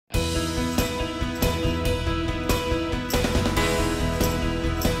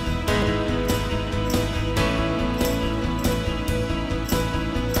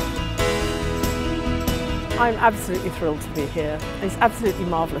I'm absolutely thrilled to be here. It's an absolutely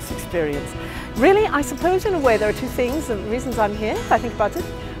marvellous experience. Really, I suppose in a way there are two things, the reasons I'm here, if I think about it.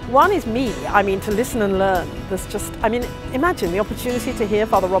 One is me, to listen and learn. Imagine the opportunity to hear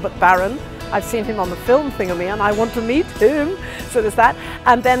Father Robert Barron. I've seen him on the film Thingamy and I want to meet him, so there's that.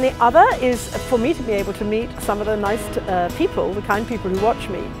 And then the other is for me to be able to meet some of the nice people, the kind people who watch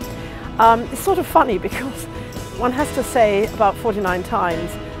me. It's sort of funny because one has to say about 49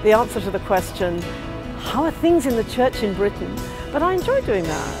 times the answer to the question, how are things in the church in Britain? But I enjoy doing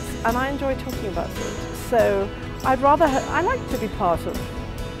that and I enjoy talking about it. So I like to be part of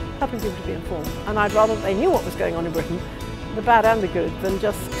helping people to be informed, and I'd rather they knew what was going on in Britain, the bad and the good, than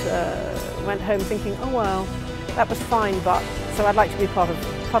just went home thinking, oh well, that was fine, but so I'd like to be part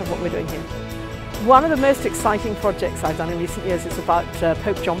of what we're doing here. One of the most exciting projects I've done in recent years is about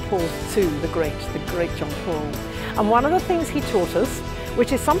Pope John Paul II, the great John Paul. And one of the things he taught us,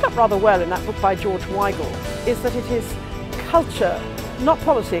 which is summed up rather well in that book by George Weigel, is that it is culture, not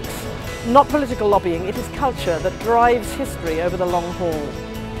politics, not political lobbying, it is culture that drives history over the long haul.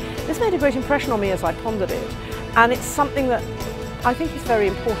 This made a great impression on me as I pondered it, and it's something that I think is very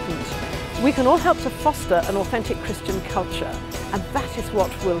important. We can all help to foster an authentic Christian culture, and that is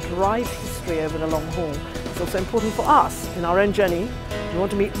what will drive history over the long haul. It's also important for us in our own journey. We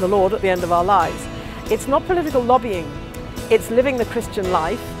want to meet the Lord at the end of our lives. It's not political lobbying, it's living the Christian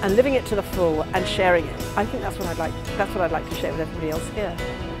life and living it to the full and sharing it. I think that's what I'd like to share with everybody else here.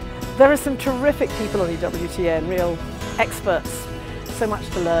 There are some terrific people on EWTN, real experts. So much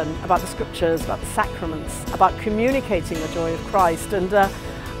to learn about the scriptures, about the sacraments, about communicating the joy of Christ, and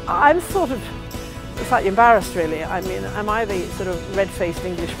I'm sort of slightly embarrassed really. Am I the sort of red-faced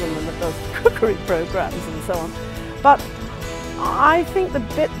English woman that does cookery programs and so on? But I think the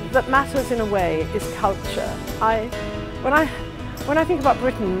bit that matters in a way is culture. When I think about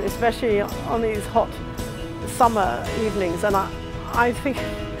Britain, especially on these hot summer evenings, and I think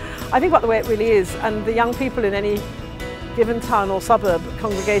about the way it really is, and the young people in any given town or suburb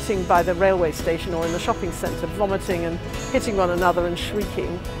congregating by the railway station or in the shopping centre, vomiting and hitting one another and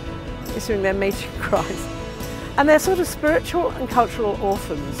shrieking, issuing their mating cries. And they're sort of spiritual and cultural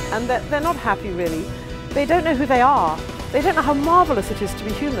orphans, and they're not happy really. They don't know who they are. They don't know how marvellous it is to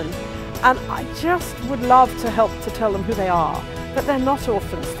be human. And I just would love to help to tell them who they are, that they're not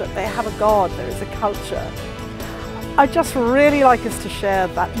orphans, that they have a God, there is a culture. I'd just really like us to share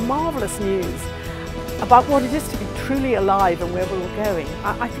that marvellous news about what it is to be truly alive and where we're all going.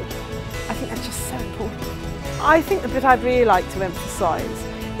 I think that's just so important. I think the bit I'd really like to emphasise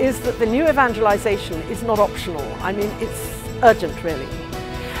is that the new evangelisation is not optional. It's urgent really.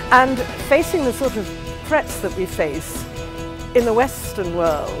 And facing the sort of threats that we face in the Western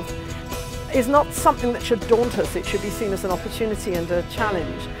world is not something that should daunt us. It should be seen as an opportunity and a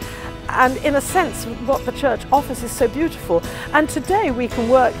challenge. And in a sense, what the church offers is so beautiful. And today we can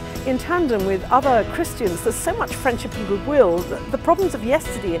work in tandem with other Christians. There's so much friendship and goodwill. The problems of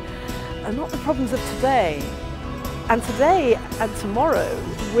yesterday are not the problems of today. And today and tomorrow,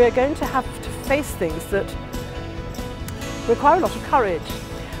 we're going to have to face things that require a lot of courage.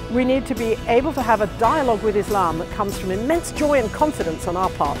 We need to be able to have a dialogue with Islam that comes from immense joy and confidence on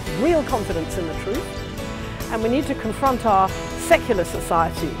our part, real confidence in the truth. And we need to confront our secular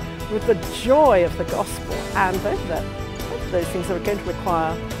society with the joy of the gospel, and both of those things are going to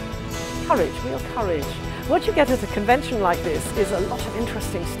require courage, real courage. What you get at a convention like this is a lot of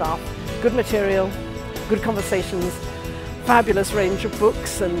interesting stuff, good material, good conversations, fabulous range of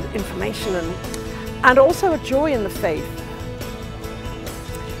books and information, and also a joy in the faith.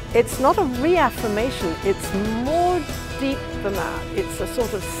 It's not a reaffirmation, it's more deep than that. It's a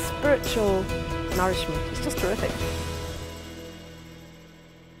sort of spiritual nourishment. It's just terrific.